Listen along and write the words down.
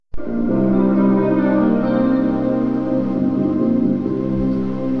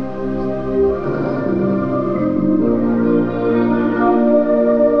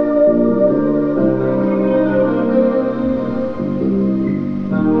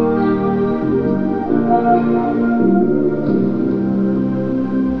In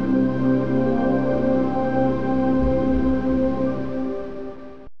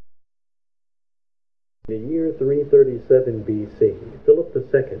the year 337 BC, Philip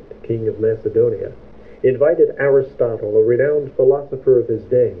II, king of Macedonia, invited Aristotle, a renowned philosopher of his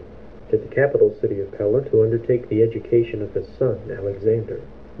day, to the capital city of Pella to undertake the education of his son, Alexander,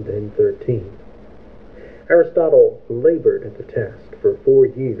 then 13. Aristotle labored at the task for 4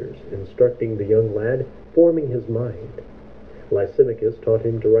 years, instructing the young lad, forming his mind. Lysimachus taught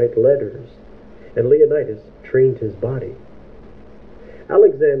him to write letters, and Leonidas trained his body.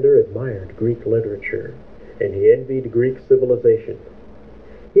 Alexander admired Greek literature, and he envied Greek civilization.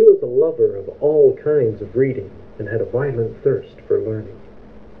 He was a lover of all kinds of reading and had a violent thirst for learning.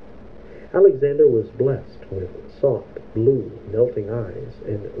 Alexander was blessed with soft, blue, melting eyes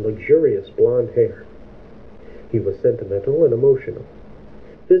and luxurious blonde hair. He was sentimental and emotional.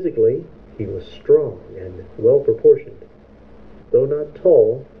 Physically, he was strong and well-proportioned. Though not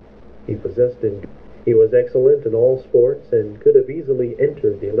tall, he was excellent in all sports and could have easily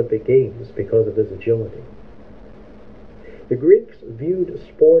entered the Olympic Games because of his agility. The Greeks viewed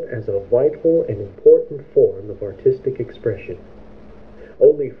sport as a vital and important form of artistic expression.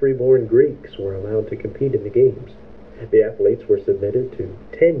 Only freeborn Greeks were allowed to compete in the games. The athletes were submitted to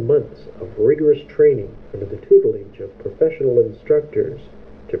 10 months of rigorous training under the tutelage of professional instructors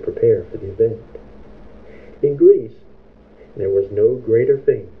to prepare for the event. In Greece, there was no greater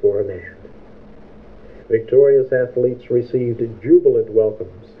fame for a man. Victorious athletes received jubilant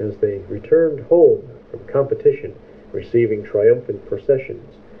welcomes as they returned home from competition, receiving triumphant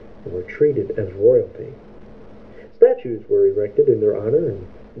processions, and were treated as royalty. Statues were erected in their honor, and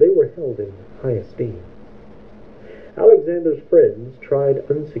they were held in high esteem. Alexander's friends tried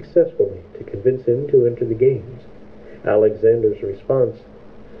unsuccessfully to convince him to enter the games. Alexander's response,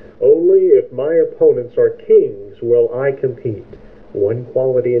 "Only if my opponents are kings will I compete." One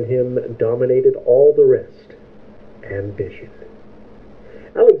quality in him dominated all the rest: ambition.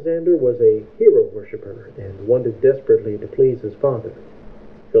 Alexander was a hero worshiper and wanted desperately to please his father.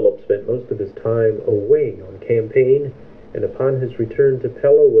 Philip spent most of his time away on campaign, and upon his return to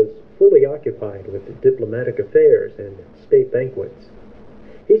Pella was fully occupied with diplomatic affairs and state banquets.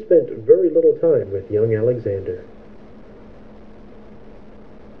 He spent very little time with young Alexander.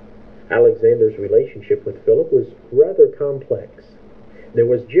 Alexander's relationship with Philip was rather complex. There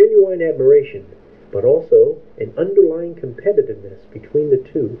was genuine admiration, but also an underlying competitiveness between the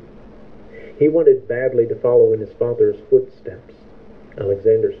two. He wanted badly to follow in his father's footsteps.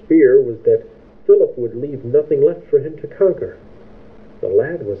 Alexander's fear was that Philip would leave nothing left for him to conquer. The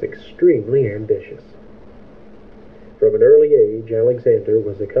lad was extremely ambitious. From an early age, Alexander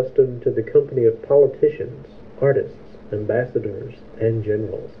was accustomed to the company of politicians, artists, ambassadors, and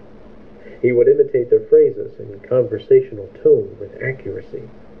generals. He would imitate their phrases and conversational tone with accuracy.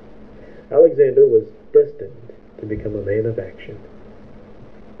 Alexander was destined to become a man of action.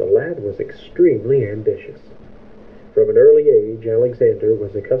 The lad was extremely ambitious. From an early age, Alexander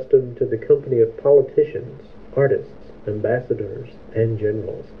was accustomed to the company of politicians, artists, ambassadors, and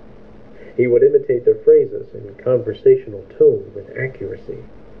generals. He would imitate their phrases and conversational tone with accuracy.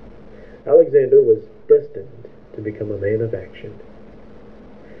 Alexander was destined to become a man of action.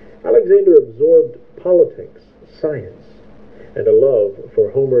 Alexander absorbed politics, science, and a love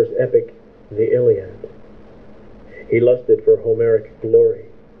for Homer's epic, the Iliad. He lusted for Homeric glory.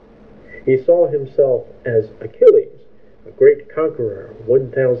 He saw himself as Achilles, a great conqueror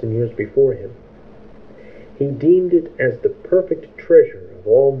 1,000 years before him. He deemed it as the perfect treasure of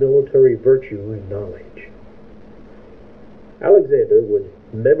all military virtue and knowledge. Alexander would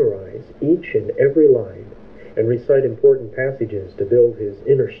memorize each and every line and recite important passages to build his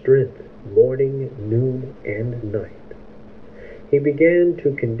inner strength morning, noon, and night. He began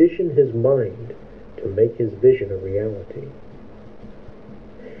to condition his mind to make his vision a reality.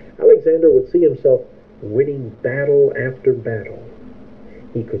 Alexander would see himself winning battle after battle.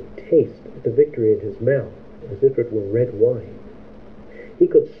 He could taste the victory in his mouth as if it were red wine. He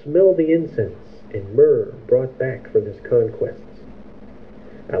could smell the incense and myrrh brought back from his conquests.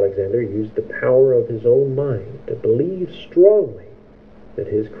 Alexander used the power of his own mind to believe strongly that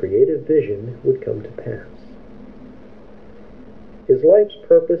his creative vision would come to pass. His life's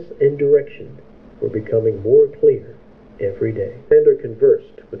purpose and direction were becoming more clear every day. Alexander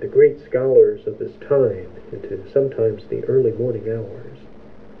conversed with the great scholars of his time into sometimes the early morning hours.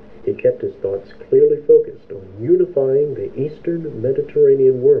 He kept his thoughts clearly focused on unifying the Eastern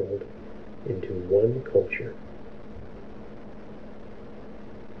Mediterranean world into one culture.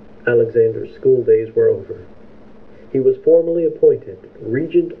 Alexander's school days were over. He was formally appointed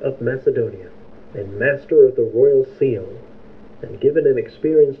regent of Macedonia. and master of the royal seal, and given an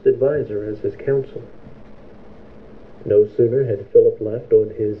experienced advisor as his counsel. No sooner had Philip left on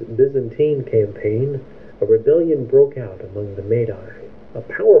his Byzantine campaign, a rebellion broke out among the Magi, a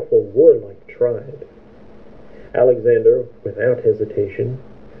powerful warlike tribe. Alexander, without hesitation,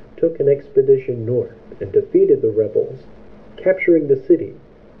 took an expedition north and defeated the rebels, capturing the city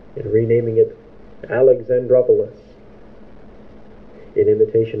and renaming it Alexandropolis, in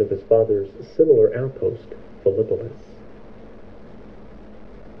imitation of his father's similar outpost, Philippolis.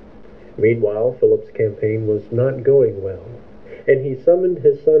 Meanwhile, Philip's campaign was not going well, and he summoned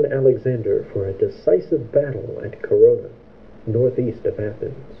his son Alexander for a decisive battle at Corona, northeast of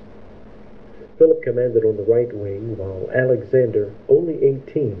Athens. Philip commanded on the right wing, while Alexander, only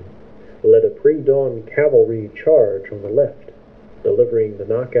 18, led a pre-dawn cavalry charge on the left, delivering the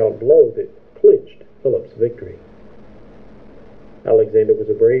knockout blow that clinched Philip's victory. Alexander was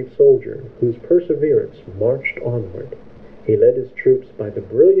a brave soldier whose perseverance marched onward. He led his troops by the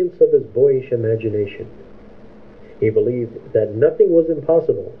brilliance of his boyish imagination. He believed that nothing was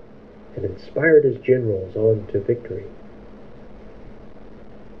impossible and inspired his generals on to victory.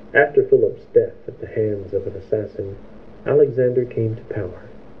 After Philip's death at the hands of an assassin, Alexander came to power.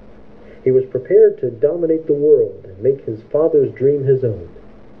 He was prepared to dominate the world and make his father's dream his own,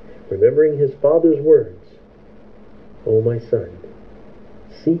 remembering his father's words, "O my son,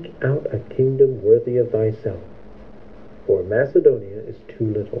 seek out a kingdom worthy of thyself, for Macedonia is too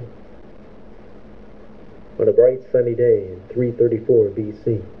little." On a bright sunny day in 334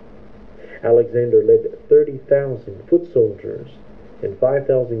 BC, Alexander led 30,000 foot soldiers and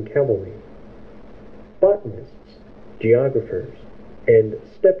 5,000 cavalry, botanists, geographers, and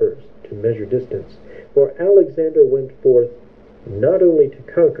steppers to measure distance, for Alexander went forth not only to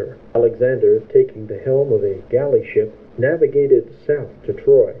conquer. Alexander, taking the helm of a galley ship, navigated south to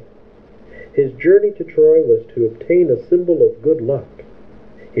Troy. His journey to Troy was to obtain a symbol of good luck.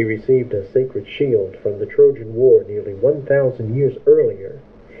 He received a sacred shield from the Trojan War nearly 1,000 years earlier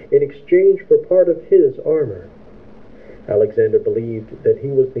in exchange for part of his armor. Alexander believed that he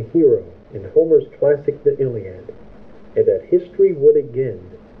was the hero in Homer's classic The Iliad, and that history would again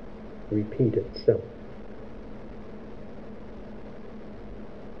repeat itself.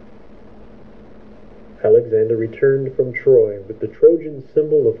 Alexander returned from Troy with the Trojan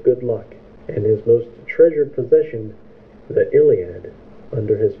symbol of good luck and his most treasured possession, the Iliad,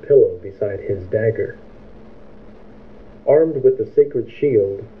 under his pillow beside his dagger. Armed with the sacred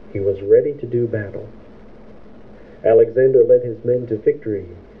shield, he was ready to do battle. Alexander led his men to victory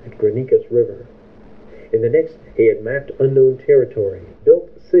at Granicus River. In the next, he had mapped unknown territory, built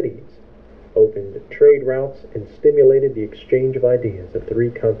cities, opened trade routes, and stimulated the exchange of ideas of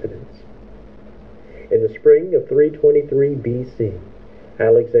 3 continents. In the spring of 323 BC,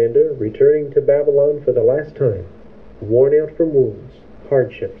 Alexander, returning to Babylon for the last time, worn out from wounds,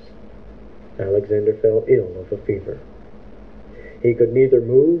 hardships, Alexander fell ill of a fever. He could neither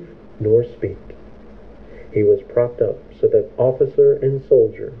move nor speak. He was propped up so that officer and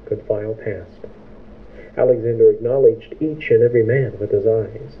soldier could file past. Alexander acknowledged each and every man with his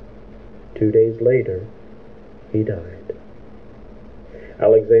eyes. 2 days later, he died.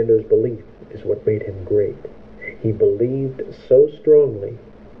 Alexander's belief is what made him great. He believed so strongly,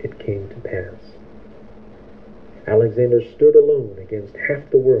 it came to pass. Alexander stood alone against half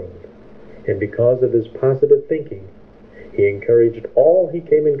the world, and because of his positive thinking, he encouraged all he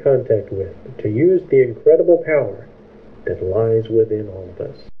came in contact with to use the incredible power that lies within all of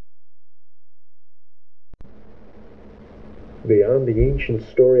us. Beyond the ancient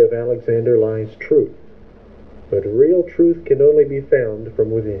story of Alexander lies truth, but real truth can only be found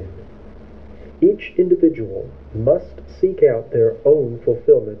from within. Each individual must seek out their own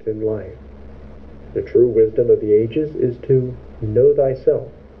fulfillment in life. The true wisdom of the ages is to know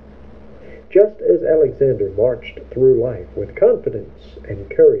thyself. Just as Alexander marched through life with confidence and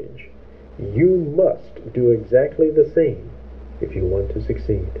courage, you must do exactly the same if you want to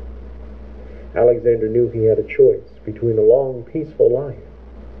succeed. Alexander knew he had a choice between a long, peaceful life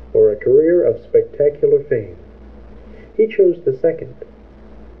or a career of spectacular fame. He chose the second.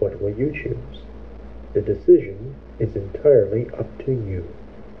 What will you choose? The decision is entirely up to you.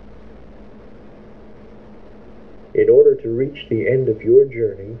 In order to reach the end of your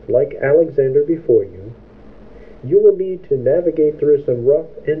journey, like Alexander before you, you will need to navigate through some rough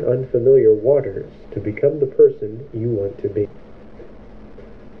and unfamiliar waters to become the person you want to be.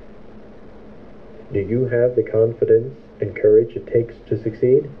 Do you have the confidence and courage it takes to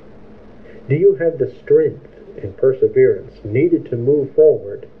succeed? Do you have the strength and perseverance needed to move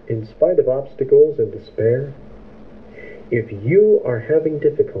forward in spite of obstacles and despair? If you are having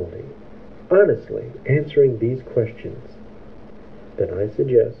difficulty, honestly answering these questions, then I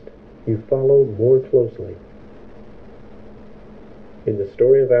suggest you follow more closely. In the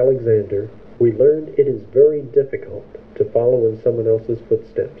story of Alexander, we learned it is very difficult to follow in someone else's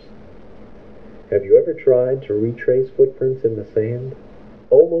footsteps. Have you ever tried to retrace footprints in the sand?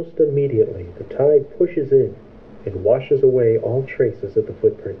 Almost immediately, the tide pushes in and washes away all traces of the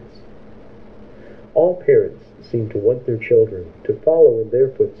footprints. All parents seem to want their children to follow in their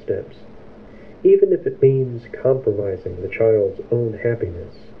footsteps, even if it means compromising the child's own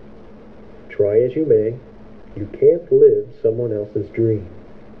happiness. Try as you may, you can't live someone else's dream.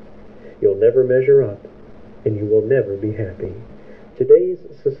 You'll never measure up, and you will never be happy. Today's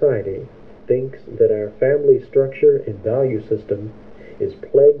society thinks that our family structure and value system is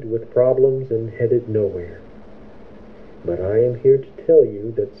plagued with problems and headed nowhere. But I am here to tell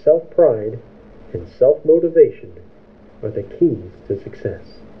you that self-pride and self-motivation are the keys to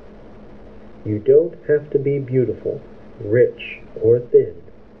success. You don't have to be beautiful, rich, or thin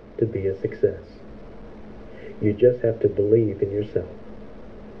to be a success. You just have to believe in yourself.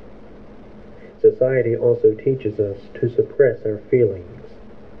 Society also teaches us to suppress our feelings.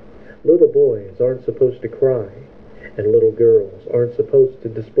 Little boys aren't supposed to cry, and little girls aren't supposed to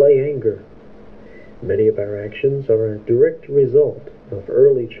display anger. Many of our actions are a direct result of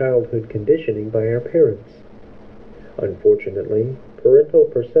early childhood conditioning by our parents. Unfortunately, parental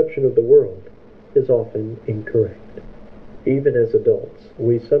perception of the world is often incorrect. Even as adults,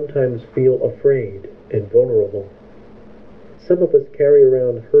 we sometimes feel afraid and vulnerable. Some of us carry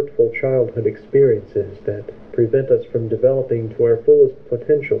around hurtful childhood experiences that prevent us from developing to our fullest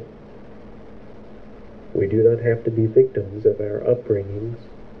potential. We do not have to be victims of our upbringings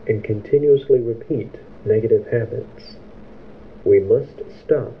and continuously repeat negative habits. We must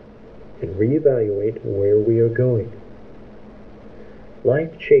stop and reevaluate where we are going.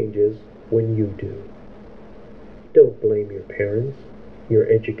 Life changes when you do. Don't blame your parents, your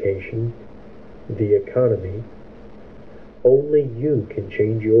education, the economy. Only you can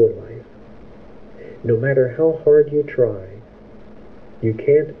change your life. No matter how hard you try, you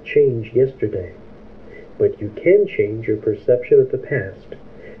can't change yesterday, but you can change your perception of the past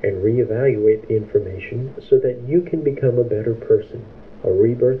and reevaluate the information so that you can become a better person. A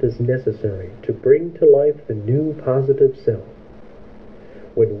rebirth is necessary to bring to life the new positive self.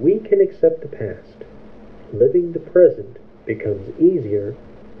 When we can accept the past, living the present becomes easier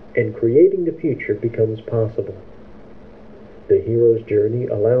and creating the future becomes possible. The hero's journey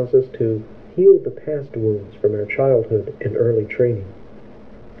allows us to heal the past wounds from our childhood and early training.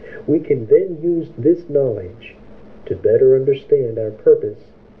 We can then use this knowledge to better understand our purpose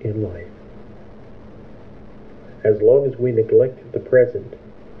in life. As long as we neglect the present,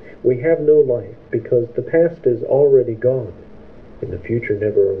 we have no life because the past is already gone and the future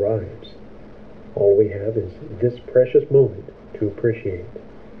never arrives. All we have is this precious moment to appreciate.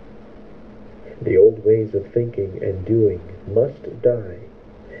 The old ways of thinking and doing must die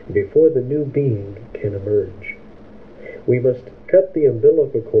before the new being can emerge. We must cut the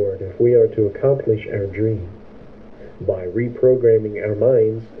umbilical cord if we are to accomplish our dream. By reprogramming our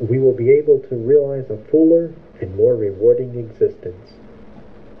minds, we will be able to realize a fuller and more rewarding existence.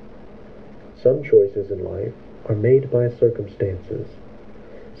 Some choices in life are made by circumstances.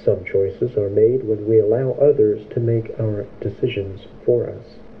 Some choices are made when we allow others to make our decisions for us.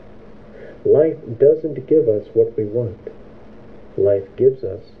 Life doesn't give us what we want. Life gives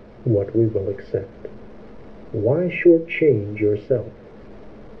us what we will accept. Why shortchange yourself?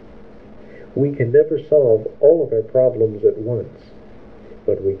 We can never solve all of our problems at once,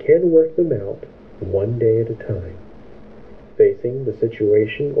 but we can work them out one day at a time. Facing the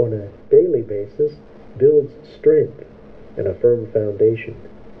situation on a daily basis builds strength and a firm foundation.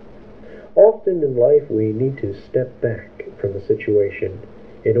 Often in life we need to step back from the situation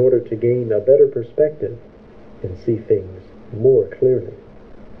in order to gain a better perspective and see things more clearly.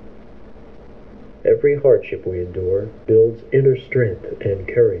 Every hardship we endure builds inner strength and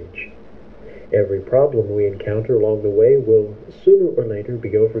courage. Every problem we encounter along the way will sooner or later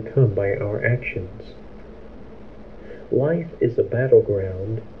be overcome by our actions. Life is a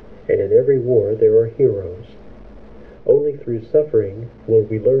battleground, and in every war there are heroes. Only through suffering will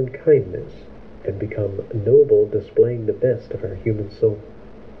we learn kindness and become noble, displaying the best of our human soul.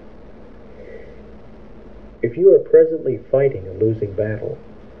 If you are presently fighting a losing battle,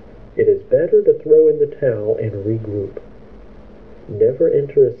 it is better to throw in the towel and regroup. Never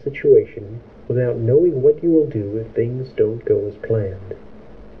enter a situation without knowing what you will do if things don't go as planned.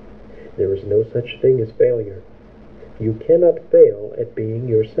 There is no such thing as failure. You cannot fail at being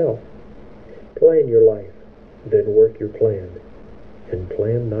yourself. Plan your life, then work your plan, and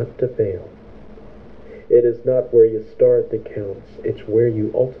plan not to fail. It is not where you start that counts, it's where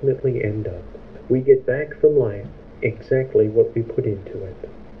you ultimately end up. We get back from life exactly what we put into it.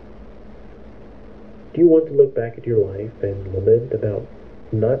 Do you want to look back at your life and lament about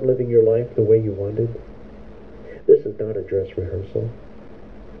not living your life the way you wanted? This is not a dress rehearsal.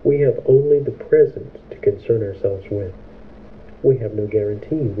 We have only the present to concern ourselves with. We have no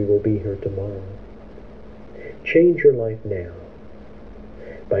guarantee we will be here tomorrow. Change your life now.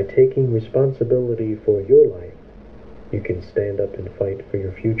 By taking responsibility for your life, you can stand up and fight for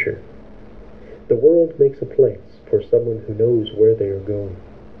your future. The world makes a place for someone who knows where they are going.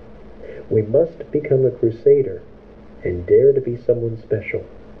 We must become a crusader and dare to be someone special.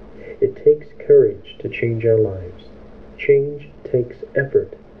 It takes courage to change our lives. Change takes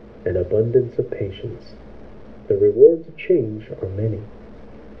effort and abundance of patience. The rewards of change are many.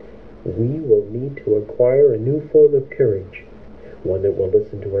 We will need to acquire a new form of courage, one that will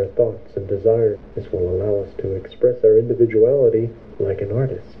listen to our thoughts and desires. This will allow us to express our individuality like an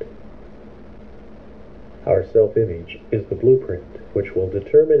artist. Our self-image is the blueprint which will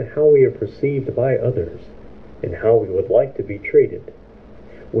determine how we are perceived by others and how we would like to be treated.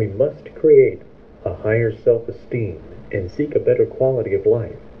 We must create a higher self-esteem and seek a better quality of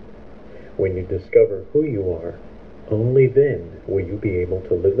life. When you discover who you are, only then will you be able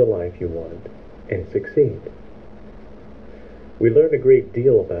to live the life you want and succeed. We learn a great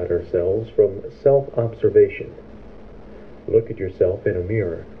deal about ourselves from self-observation. Look at yourself in a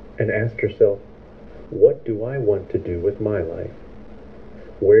mirror and ask yourself, what do I want to do with my life?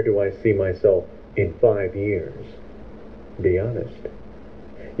 Where do I see myself in 5 years? Be honest.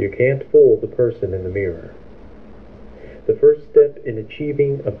 You can't fool the person in the mirror. The first step in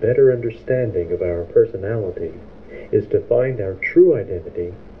achieving a better understanding of our personality is to find our true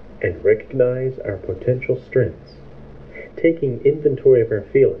identity and recognize our potential strengths. Taking inventory of our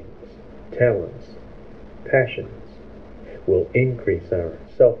feelings, talents, passions will increase our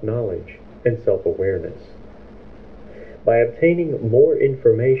self-knowledge and self-awareness. By obtaining more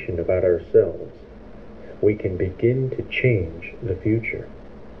information about ourselves, we can begin to change the future.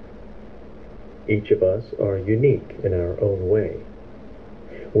 Each of us are unique in our own way.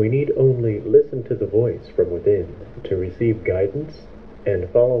 We need only listen to the voice from within to receive guidance and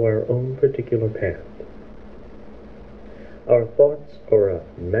follow our own particular path. Our thoughts are a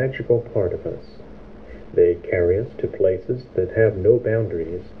magical part of us. They carry us to places that have no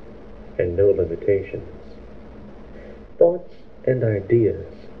boundaries and no limitations. Thoughts and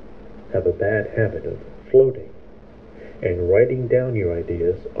ideas have a bad habit of floating, and writing down your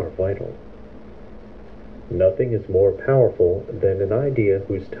ideas are vital. Nothing is more powerful than an idea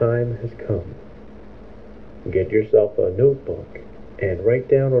whose time has come. Get yourself a notebook and write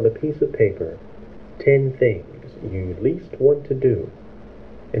down on a piece of paper 10 things you least want to do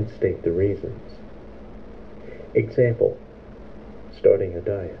and state the reasons. Example: starting a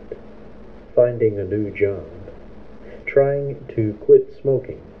diet, finding a new job, trying to quit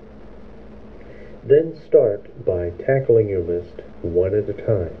smoking. Then start by tackling your list one at a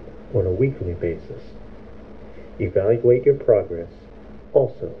time on a weekly basis. Evaluate your progress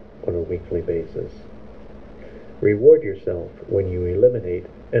also on a weekly basis. Reward yourself when you eliminate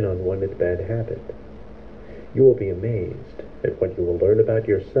an unwanted bad habit. You will be amazed at what you will learn about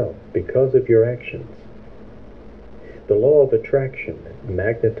yourself because of your actions. The law of attraction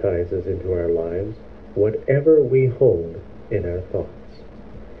magnetizes into our lives whatever we hold in our thoughts.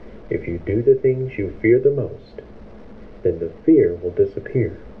 If you do the things you fear the most, then the fear will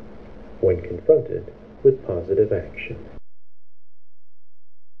disappear when confronted with positive action.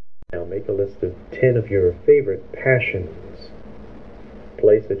 Now make a list of 10 of your favorite passions.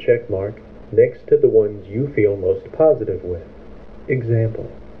 Place a check mark next to the ones you feel most positive with. Example: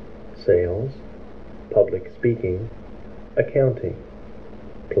 sales, public speaking, accounting,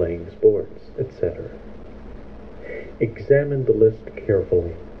 playing sports, etc. Examine the list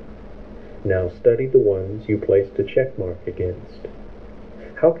carefully. Now study the ones you placed a check mark against.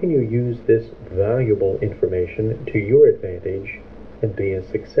 How can you use this valuable information to your advantage and be a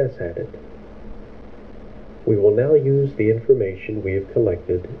success at it? We will now use the information we have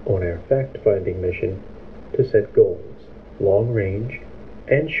collected on our fact-finding mission to set goals, long range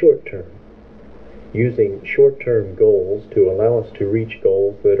and short term. Using short-term goals to allow us to reach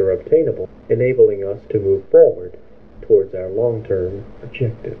goals that are obtainable, enabling us to move forward towards our long-term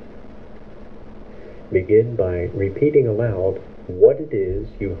objective. Begin by repeating aloud what it is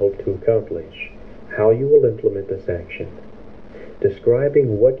you hope to accomplish, how you will implement this action,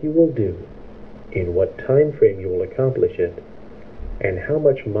 describing what you will do, in what time frame you will accomplish it, and how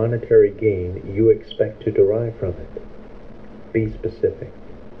much monetary gain you expect to derive from it. Be specific.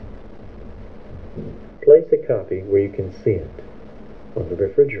 Place a copy where you can see it on the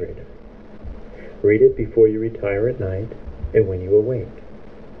refrigerator. Read it before you retire at night and when you awake.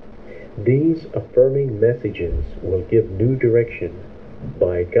 These affirming messages will give new direction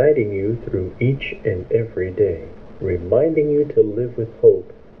by guiding you through each and every day, reminding you to live with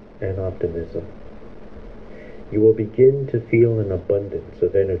hope and optimism. You will begin to feel an abundance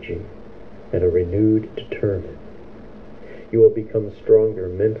of energy and a renewed determination. You will become stronger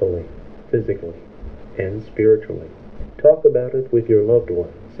mentally, physically, and spiritually. Talk about it with your loved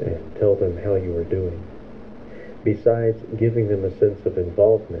ones and tell them how you are doing. Besides giving them a sense of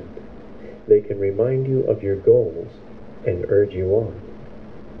involvement, they can remind you of your goals and urge you on.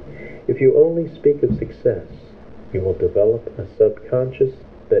 If you only speak of success, you will develop a subconscious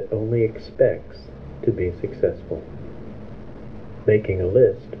that only expects to be successful. Making a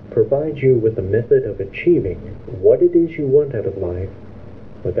list provides you with a method of achieving what it is you want out of life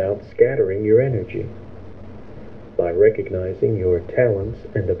without scattering your energy. By recognizing your talents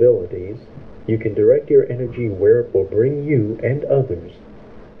and abilities, you can direct your energy where it will bring you and others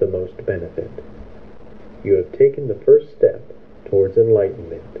the most benefit. You have taken the first step towards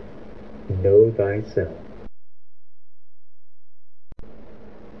enlightenment. Know thyself.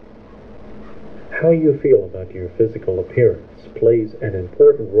 How you feel about your physical appearance plays an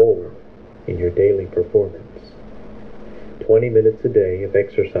important role in your daily performance. 20 minutes a day of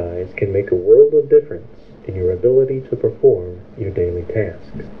exercise can make a world of difference in your ability to perform your daily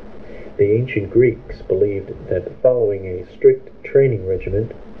tasks. The ancient Greeks believed that following a strict training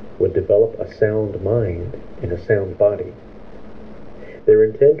regimen would develop a sound mind and a sound body. Their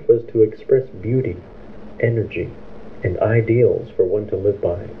intent was to express beauty, energy, and ideals for one to live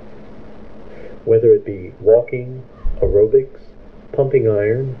by. Whether it be walking, aerobics, pumping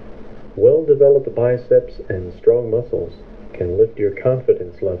iron, well-developed biceps and strong muscles can lift your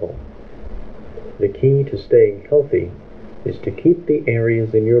confidence level. The key to staying healthy is to keep the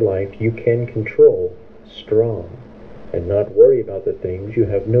areas in your life you can control strong and not worry about the things you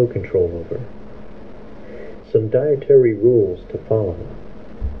have no control over. Some dietary rules to follow.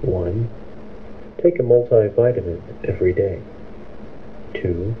 1. Take a multivitamin every day.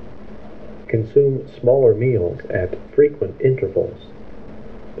 2. Consume smaller meals at frequent intervals.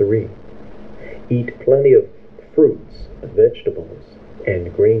 3. Eat plenty of fruits, vegetables,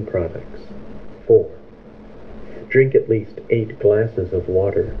 and grain products. 4. Drink at least 8 glasses of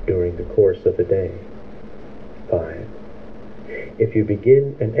water during the course of a day. 5. If you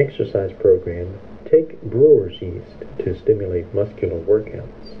begin an exercise program, take brewer's yeast to stimulate muscular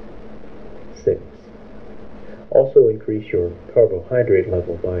workouts. 6. Also increase your carbohydrate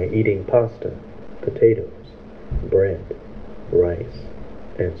level by eating pasta, potatoes, bread, rice,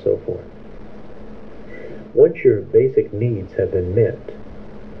 and so forth. Once your basic needs have been met,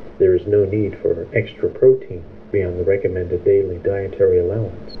 there is no need for extra protein beyond the recommended daily dietary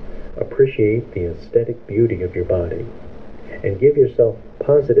allowance. Appreciate the aesthetic beauty of your body and give yourself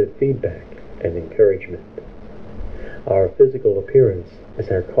positive feedback and encouragement. Our physical appearance is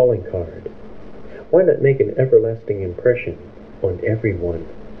our calling card. Why not make an everlasting impression on everyone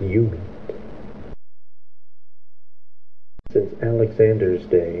you meet? Since Alexander's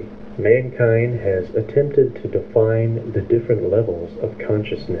day, mankind has attempted to define the different levels of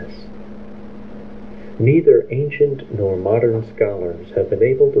consciousness. Neither ancient nor modern scholars have been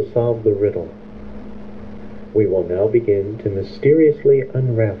able to solve the riddle. We will now begin to mysteriously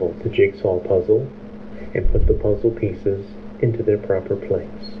unravel the jigsaw puzzle and put the puzzle pieces into their proper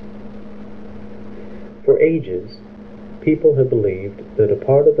place. For ages, people have believed that a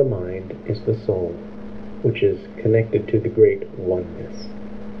part of the mind is the soul, which is connected to the great oneness.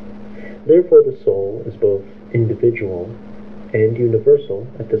 Therefore, the soul is both individual and universal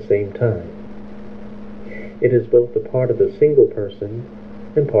at the same time. It is both a part of a single person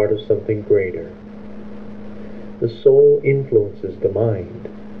and part of something greater. The soul influences the mind,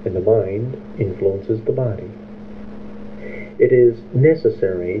 and the mind influences the body. It is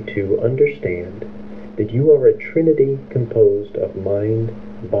necessary to understand that you are a trinity composed of mind,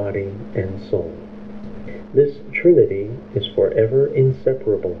 body, and soul. This trinity is forever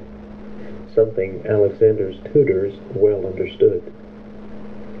inseparable, something Alexander's tutors well understood.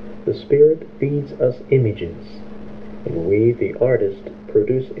 The spirit feeds us images, and we, the artist,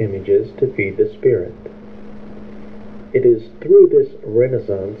 produce images to feed the spirit. It is through this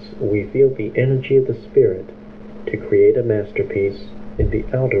renaissance we feel the energy of the spirit to create a masterpiece in the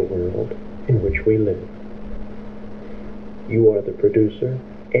outer world in which we live. You are the producer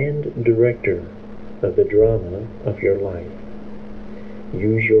and director of the drama of your life.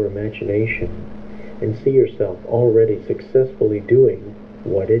 Use your imagination and see yourself already successfully doing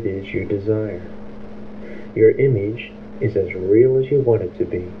what it is you desire. Your image is as real as you want it to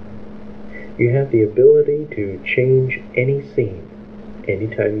be. You have the ability to change any scene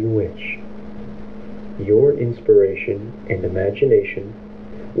anytime you wish. Your inspiration and imagination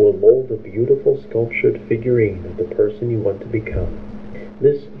will mold a beautiful sculptured figurine of the person you want to become.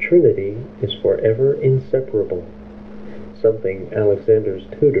 This trinity is forever inseparable, something Alexander's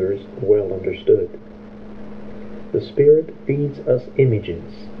tutors well understood. The spirit feeds us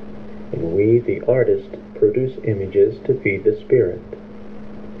images, and we, the artist, produce images to feed the spirit.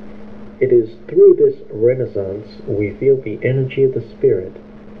 It is through this renaissance we feel the energy of the spirit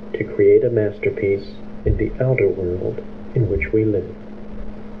to create a masterpiece in the outer world in which we live.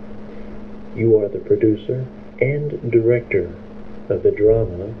 You are the producer and director of the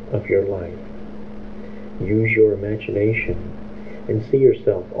drama of your life. Use your imagination and see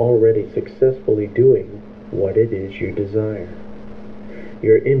yourself already successfully doing what it is you desire.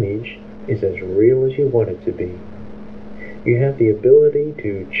 Your image is as real as you want it to be. You have the ability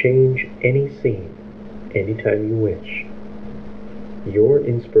to change any scene anytime you wish. Your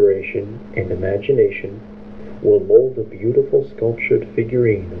inspiration and imagination will mold a beautiful sculptured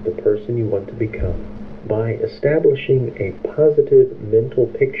figurine of the person you want to become. By establishing a positive mental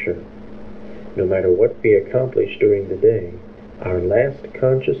picture, no matter what we accomplish during the day, our last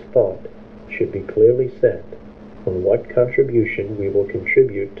conscious thought should be clearly set on what contribution we will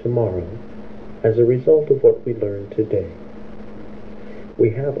contribute tomorrow as a result of what we learned today.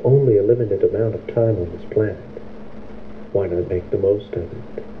 We have only a limited amount of time on this planet. Why not make the most of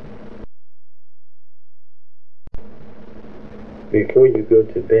it? Before you go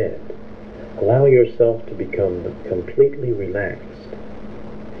to bed, allow yourself to become completely relaxed.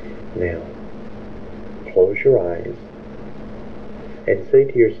 Now, close your eyes and say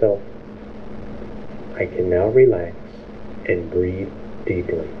to yourself, I can now relax and breathe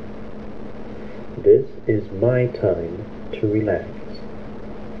deeply. This is my time to relax.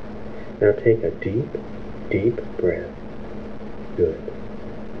 Now take a deep, deep breath. Good.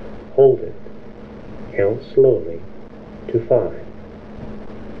 Hold it. Count slowly to 5.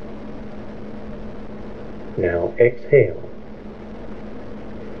 Now exhale.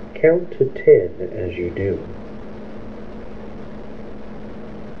 Count to 10 as you do.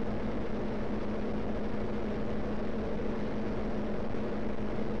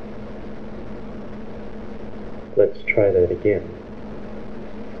 Let's try that again.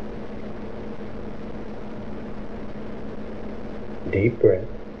 Deep breath.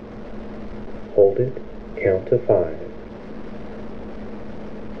 Hold it. Count to 5.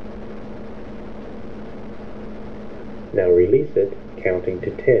 Now release it, counting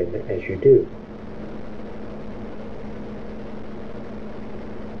to 10 as you do.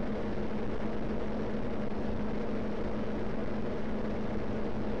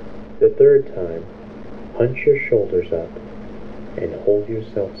 The third time, hunch your shoulders up and hold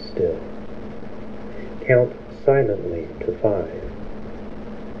yourself still. Count silently to 5.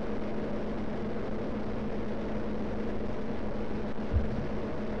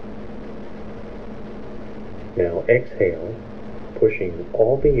 Now exhale, pushing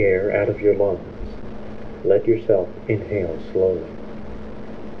all the air out of your lungs. Let yourself inhale slowly.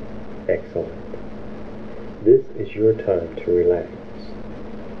 Excellent. This is your time to relax.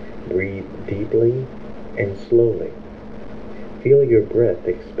 Breathe deeply and slowly. Feel your breath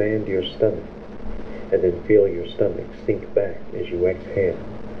expand your stomach, and then feel your stomach sink back as you exhale.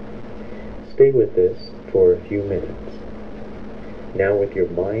 Stay with this for a few minutes. Now with your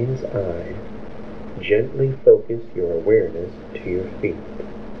mind's eye, gently focus your awareness to your feet.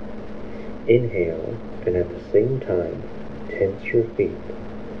 Inhale, and at the same time, tense your feet,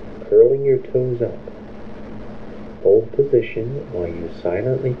 curling your toes up. Hold position while you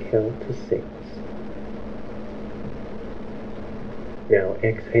silently count to 6. Now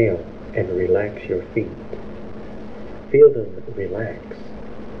exhale and relax your feet. Feel them relax,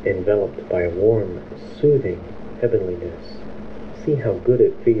 enveloped by a warm, soothing heavenliness. See how good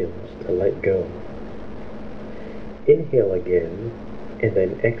it feels to let go. Inhale again, and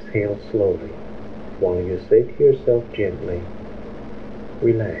then exhale slowly, while you say to yourself gently,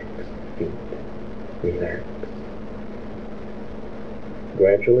 relax, feet, relax.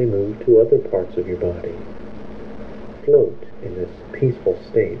 Gradually move to other parts of your body. Float in this peaceful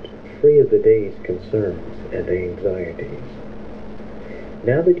state, free of the day's concerns and anxieties.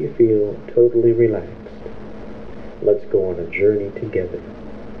 Now that you feel totally relaxed, let's go on a journey together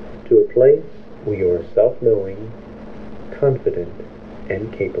to a place where you are self-knowing, confident,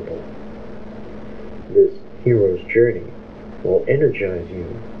 and capable. This hero's journey will energize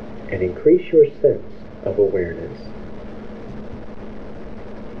you and increase your sense of awareness.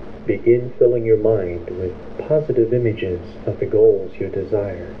 Begin filling your mind with positive images of the goals you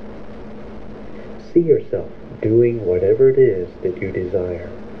desire. See yourself doing whatever it is that you desire.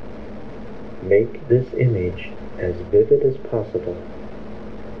 Make this image as vivid as possible.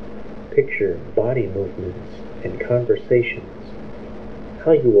 Picture body movements and conversations,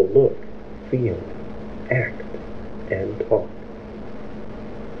 how you will look, feel, act, and talk.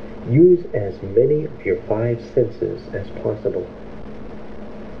 Use as many of your 5 senses as possible.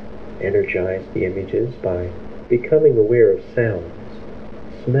 Energize the images by becoming aware of sounds,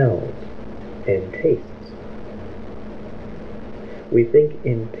 smells, and tastes. We think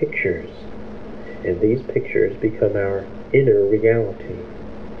in pictures, and these pictures become our inner reality.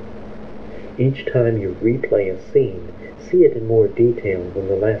 Each time you replay a scene, see it in more detail than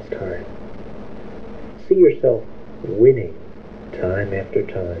the last time. See yourself winning time after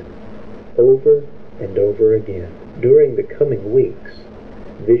time, over and over again. During the coming weeks,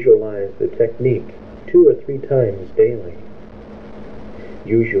 visualize the technique 2 or 3 times daily.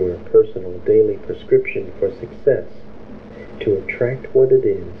 Use your personal daily prescription for success to attract what it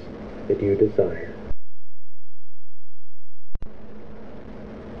is that you desire.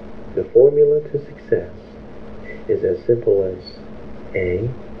 The formula to success is as simple as A.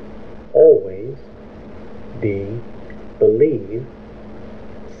 Always. B. Believe.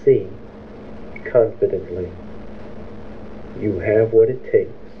 C. Confidently. You have what it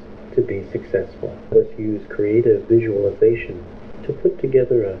takes to be successful. Let's use creative visualization to put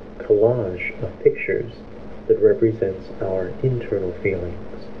together a collage of pictures that represents our internal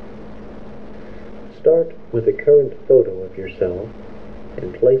feelings. Start with a current photo of yourself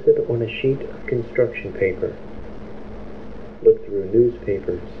and place it on a sheet of construction paper. Look through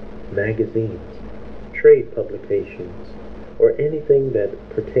newspapers, magazines, trade publications, or anything that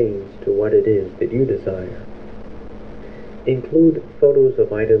pertains to what it is that you desire. Include photos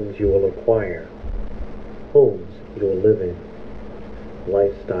of items you will acquire, homes you will live in,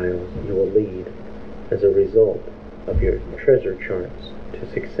 lifestyles you will lead as a result of your treasure charts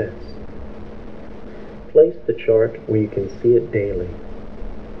to success. Place the chart where you can see it daily.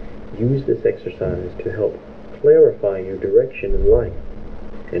 Use this exercise to help clarify your direction in life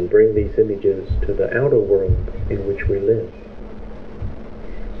and bring these images to the outer world in which we live.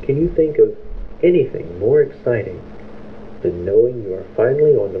 Can you think of anything more exciting than knowing you are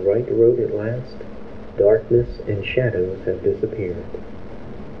finally on the right road at last? Darkness and shadows have disappeared.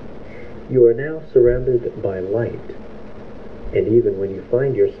 You are now surrounded by light, and even when you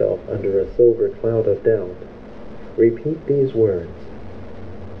find yourself under a silver cloud of doubt, repeat these words: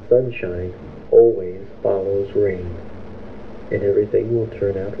 sunshine always follows rain, and everything will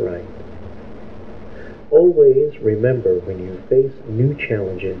turn out right. Always remember, when you face new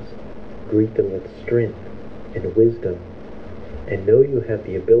challenges, greet them with strength and wisdom, and know you have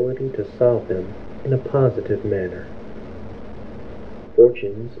the ability to solve them in a positive manner.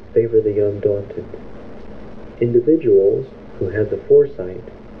 Fortunes favor the undaunted. Individuals who have the foresight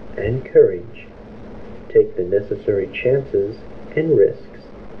and courage take the necessary chances and risks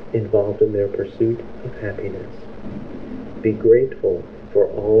involved in their pursuit of happiness. Be grateful for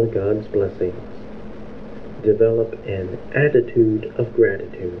all God's blessings. Develop an attitude of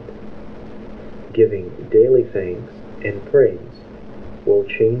gratitude. Giving daily thanks and praise will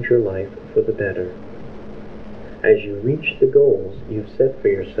change your life for the better. As you reach the goals you've set for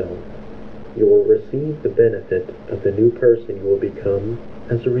yourself, you will receive the benefit of the new person you will become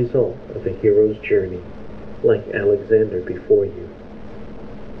as a result of the hero's journey, like Alexander before you.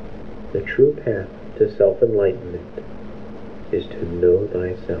 The true path to self-enlightenment is to know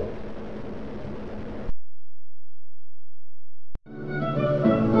thyself.